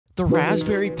The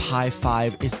Raspberry Pi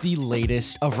 5 is the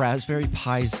latest of Raspberry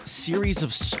Pi's series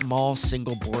of small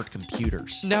single board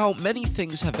computers. Now, many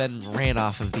things have been ran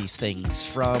off of these things,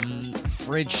 from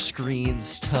fridge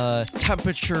screens to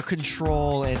temperature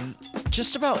control and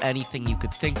just about anything you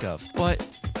could think of. But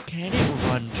can it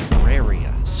run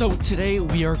Terraria? So today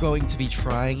we are going to be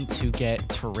trying to get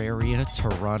Terraria to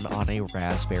run on a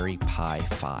Raspberry Pi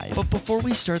 5. But before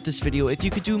we start this video, if you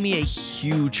could do me a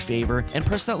huge favor and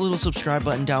press that little subscribe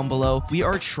button down below. We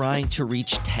are trying to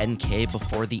reach 10K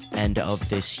before the end of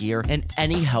this year, and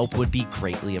any help would be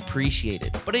greatly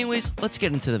appreciated. But anyways, let's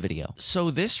get into the video.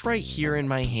 So this right here in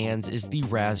my hands is the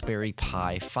Raspberry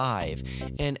Pi 5,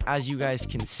 and as you guys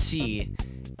can see,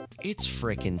 it's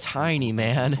freaking tiny,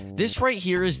 man. This right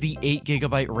here is the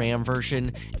 8GB RAM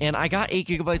version, and I got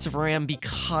 8GB of RAM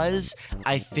because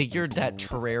I figured that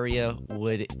Terraria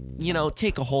would,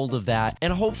 take a hold of that,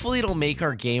 and hopefully it'll make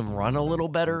our game run a little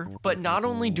better. But not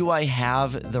only do I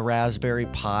have the Raspberry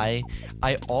Pi,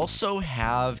 I also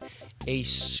have a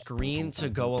screen to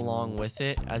go along with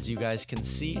it. As you guys can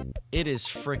see, it is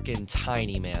freaking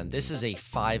tiny, man. This is a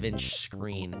 5-inch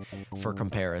screen for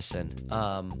comparison.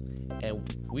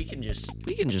 And we can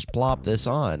just plop this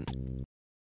on,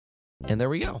 and there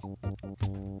we go.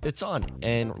 It's on,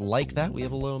 and like that, we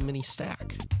have a little mini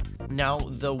stack. Now,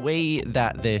 the way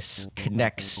that this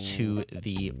connects to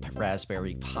the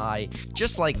Raspberry Pi,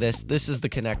 just like this is the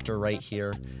connector right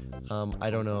here. I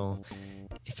don't know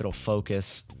if it'll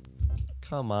focus.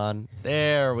 Come on,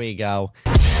 there we go.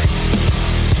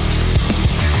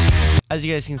 As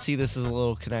you guys can see, this is a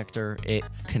little connector. It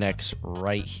connects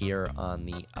right here on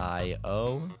the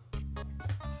I/O.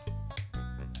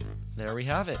 There we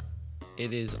have it.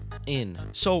 It is in.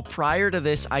 So prior to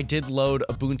this, I did load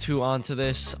Ubuntu onto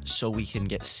this so we can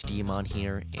get Steam on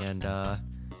here and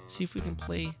see if we can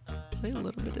play a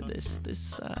little bit of this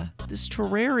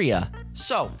Terraria.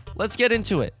 So let's get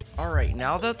into it. All right,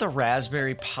 now that the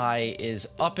Raspberry Pi is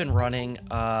up and running,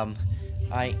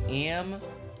 I am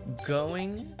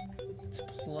going to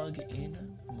plug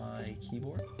in my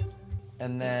keyboard,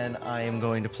 and then I am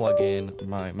going to plug in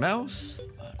my mouse.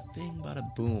 Bada bing,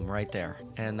 bada boom, right there.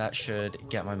 And that should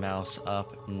get my mouse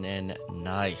up and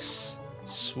nice.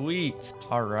 Sweet.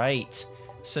 All right.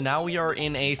 So now we are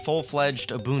in a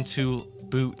full-fledged Ubuntu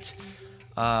boot.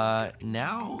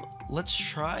 Now let's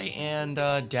try and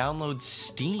download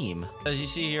Steam. As you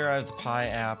see here, I have the Pi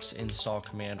apps install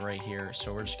command right here.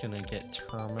 So we're just gonna get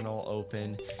terminal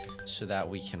open so that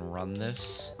we can run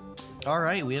this. All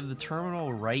right, we have the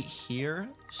terminal right here.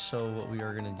 So what we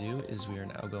are gonna do is we are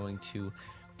now going to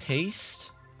paste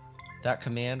that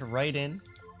command right in.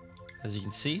 As you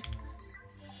can see,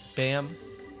 bam,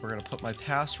 we're gonna put my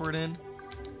password in,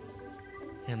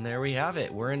 and there we have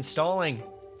it. We're installing.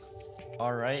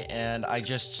 All right, and I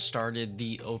just started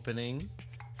the opening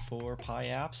for Pi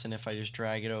apps, and if I just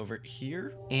drag it over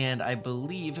here, and I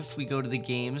believe if we go to the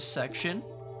games section,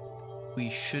 we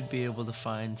should be able to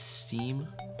find Steam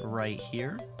right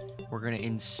here. We're gonna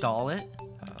install it.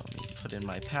 Let me put in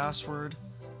my password.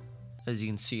 As you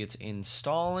can see, it's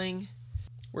installing.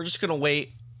 We're just gonna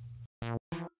wait.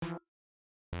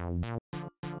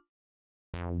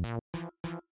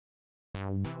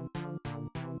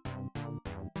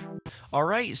 All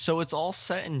right, so it's all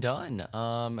set and done.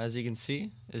 As you can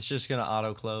see, it's just gonna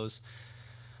auto close.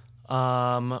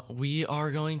 We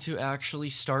are going to actually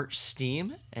start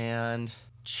Steam and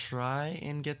try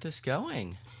and get this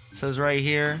going. It says right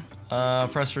here,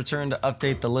 press return to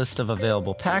update the list of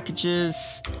available packages.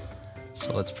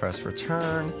 So let's press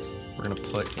return. We're gonna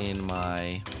put in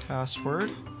my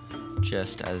password,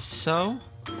 just as so.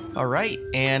 All right,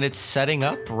 and it's setting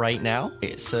up right now.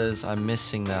 It says I'm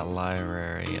missing that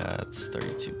library. It's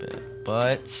 32-bit,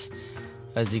 but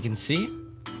as you can see,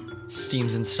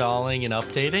 Steam's installing and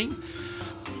updating.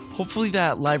 Hopefully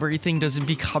that library thing doesn't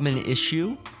become an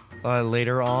issue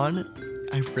later on.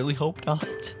 I really hope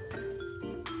not.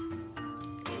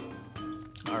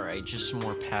 All right, just some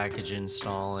more package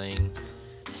installing.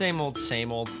 Same old,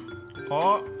 same old.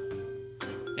 Oh,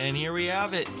 and here we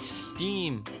have it,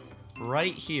 Steam.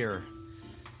 Right here.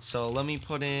 So let me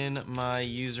put in my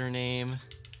username.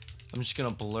 I'm just gonna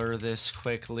blur this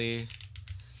quickly.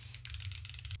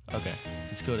 Okay,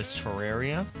 let's go to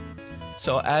Terraria.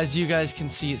 So as you guys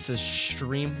can see, it says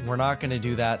stream. We're not gonna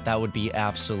do that. That would be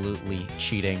absolutely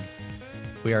cheating.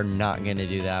 We are not gonna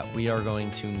do that. We are going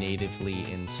to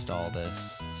natively install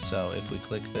this. So if we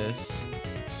click this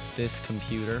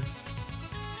computer,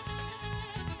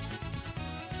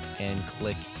 and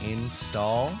click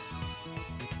install,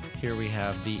 here we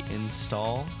have the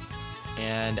install,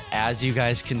 and as you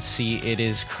guys can see, it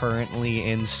is currently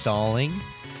installing.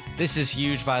 This is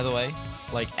huge, by the way.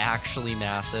 Like, actually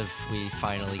massive. We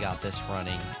finally got this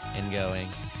running and going.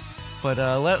 But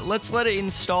let's let it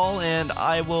install, and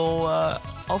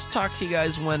I'll talk to you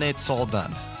guys when it's all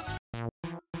done.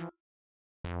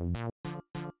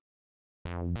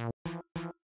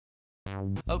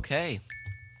 Okay.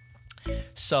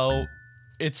 So,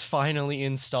 it's finally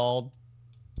installed.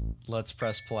 Let's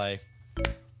press play.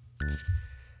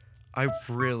 I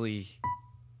really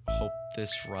hope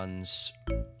this runs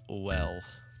well.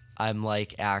 I'm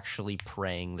like actually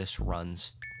praying this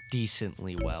runs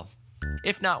decently well.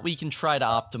 If not, we can try to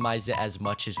optimize it as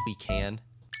much as we can.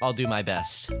 I'll do my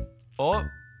best. Oh,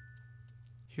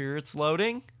 here it's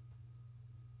loading.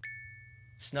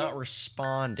 It's not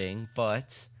responding,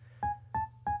 but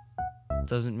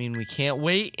doesn't mean we can't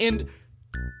wait. And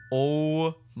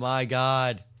oh my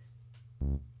God,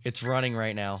 it's running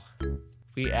right now.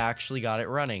 We actually got it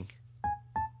running.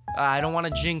 I don't want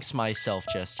to jinx myself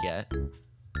just yet.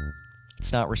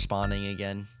 It's not responding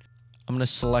again. I'm gonna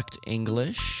select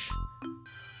English.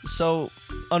 So,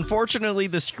 unfortunately,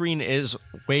 the screen is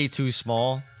way too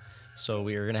small, so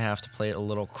we are gonna have to play it a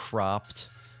little cropped.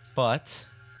 But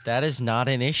that is not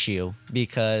an issue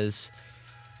because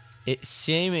it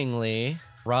seemingly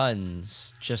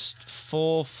runs, just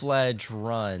full-fledged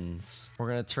runs. We're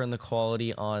gonna turn the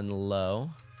quality on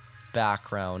low,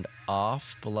 background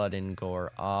off, blood and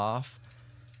gore off,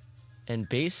 and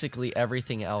basically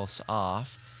everything else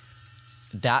off.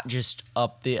 That just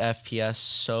upped the FPS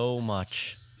so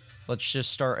much. Let's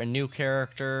just start a new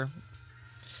character.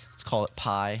 Let's call it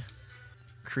Pi.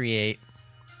 Create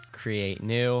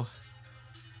new.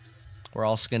 We're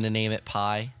also going to name it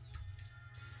Pi.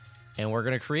 And we're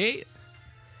going to create.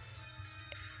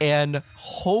 And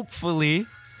hopefully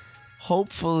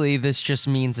this just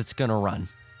means it's going to run.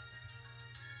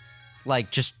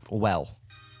 Like, just well.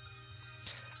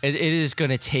 It is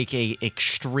going to take a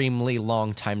extremely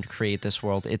long time to create this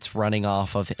world. It's running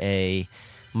off of a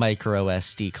micro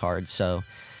SD card, so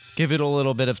give it a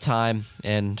little bit of time,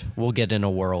 and we'll get in a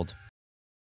world.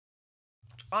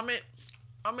 I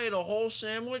made a whole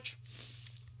sandwich,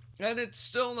 and it's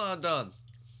still not done.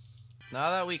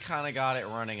 Now that we kind of got it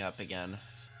running up again,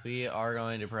 we are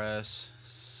going to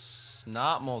press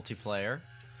not multiplayer.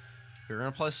 We're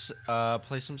going to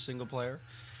play some single player.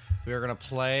 We are going to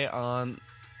play on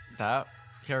that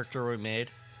character we made.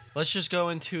 Let's just go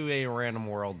into a random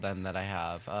world then that I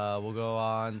have. We'll go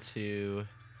on to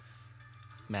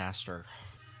Master.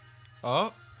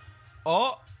 Oh.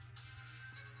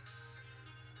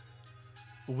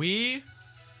 We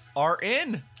are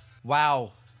in.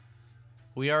 Wow.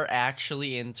 We are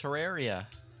actually in Terraria.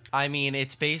 I mean,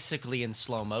 it's basically in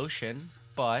slow motion,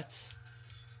 but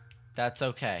that's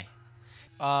okay.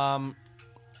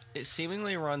 It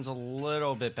seemingly runs a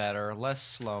little bit better, less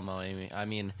slow-mo. I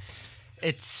mean,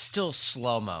 it's still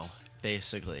slow-mo,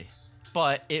 basically,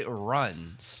 but it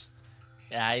runs.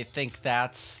 I think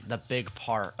that's the big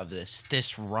part of this.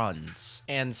 This runs.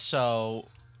 And so,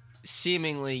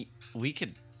 seemingly, we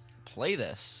could play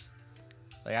this.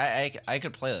 Like, I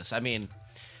could play this. I mean,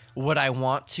 would I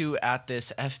want to at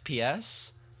this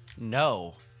FPS?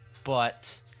 No,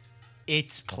 but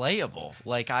it's playable.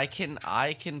 Like, I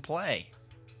can play.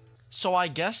 So I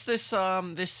guess this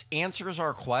answers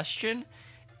our question,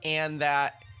 and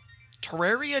that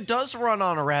Terraria does run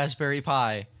on a Raspberry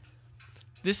Pi.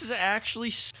 This is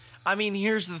actually, I mean,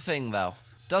 here's the thing though,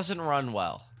 doesn't run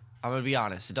well. I'm gonna be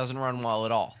honest, it doesn't run well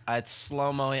at all. It's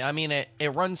slow-mo. I mean,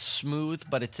 it runs smooth,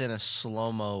 but it's in a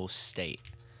slow-mo state.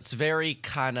 It's very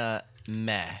kind of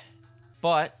meh,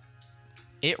 but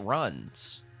it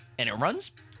runs, and it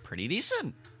runs pretty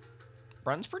decent.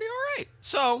 Runs pretty all right.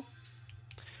 So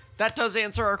that does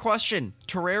answer our question.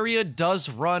 Terraria does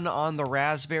run on the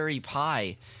Raspberry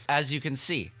Pi, as you can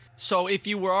see. So if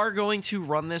you are going to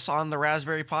run this on the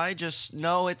Raspberry Pi, just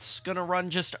know it's going to run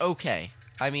just okay.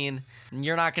 I mean,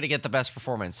 you're not going to get the best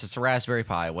performance. It's a Raspberry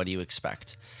Pi. What do you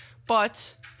expect?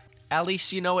 But at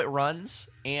least you know it runs,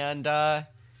 and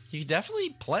you can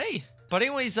definitely play. But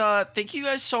anyways, thank you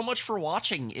guys so much for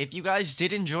watching. If you guys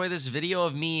did enjoy this video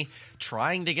of me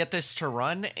trying to get this to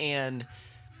run, and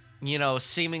you know,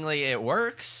 seemingly it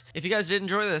works. If you guys did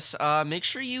enjoy this, make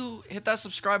sure you hit that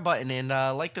subscribe button and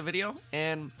like the video,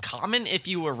 and comment if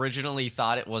you originally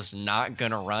thought it was not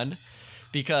gonna run,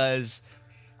 because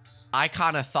I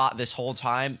kind of thought this whole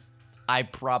time I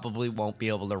probably won't be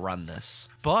able to run this,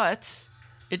 but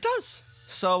it does.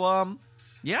 So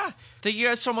yeah, thank you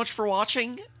guys so much for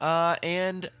watching,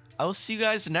 and I'll see you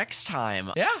guys next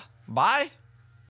time. Yeah, bye.